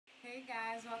Hey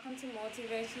guys, welcome to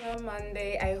Motivational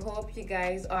Monday. I hope you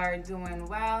guys are doing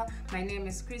well. My name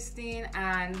is Christine,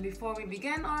 and before we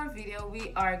begin our video,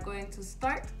 we are going to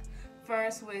start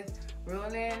first with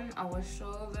rolling our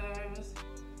shoulders.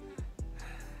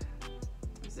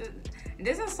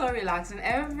 This is so relaxing.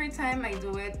 Every time I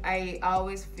do it, I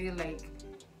always feel like,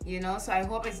 so I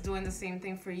hope it's doing the same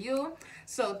thing for you.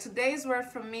 So today's word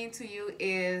from me to you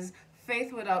is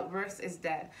faith without works is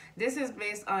dead. This is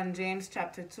based on James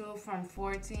chapter 2 from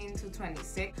 14 to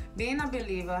 26. Being a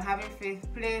believer, having faith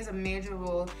plays a major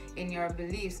role in your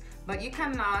beliefs, but you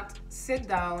cannot sit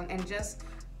down and just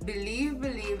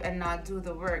believe and not do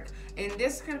the work. In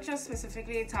this scripture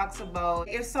specifically, it talks about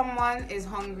if someone is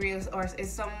hungry or if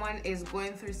someone is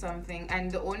going through something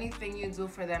and the only thing you do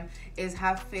for them is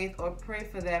have faith or pray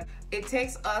for them. It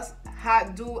takes us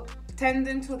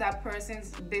tending to that person's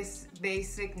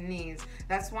basic needs.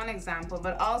 That's one example,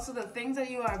 but also the things that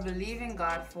you are believing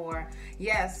God for.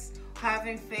 Yes,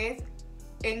 having faith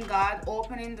in God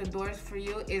opening the doors for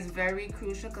you is very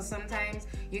crucial, because sometimes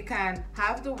you can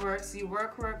have the works, you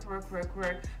work,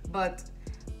 but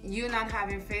you not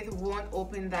having faith won't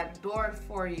open that door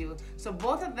for you. So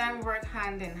both of them work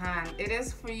hand in hand. It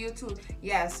is for you to,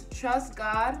 yes, trust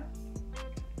God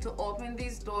to open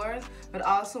these doors, but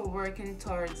also working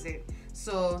towards it.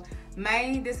 So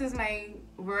this is my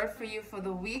word for you for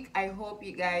the week. I hope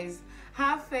you guys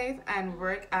have faith and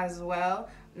work as well,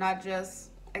 not just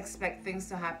expect things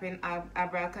to happen.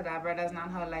 Abracadabra, that's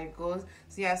not how life goes.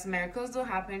 So yes, miracles do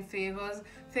happen.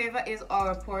 Favor is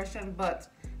our portion, but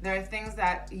there are things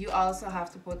that you also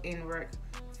have to put in work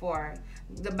for.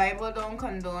 The Bible don't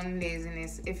condone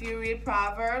laziness. If you read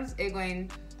Proverbs, it's going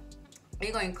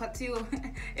to cut you.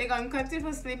 It's going to cut you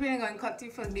for sleeping. It's going to cut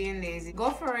you for being lazy. Go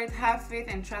for it. Have faith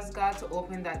and trust God to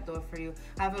open that door for you.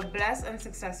 Have a blessed and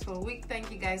successful week. Thank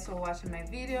you guys for watching my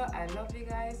video. I love you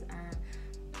guys, and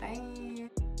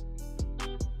bye.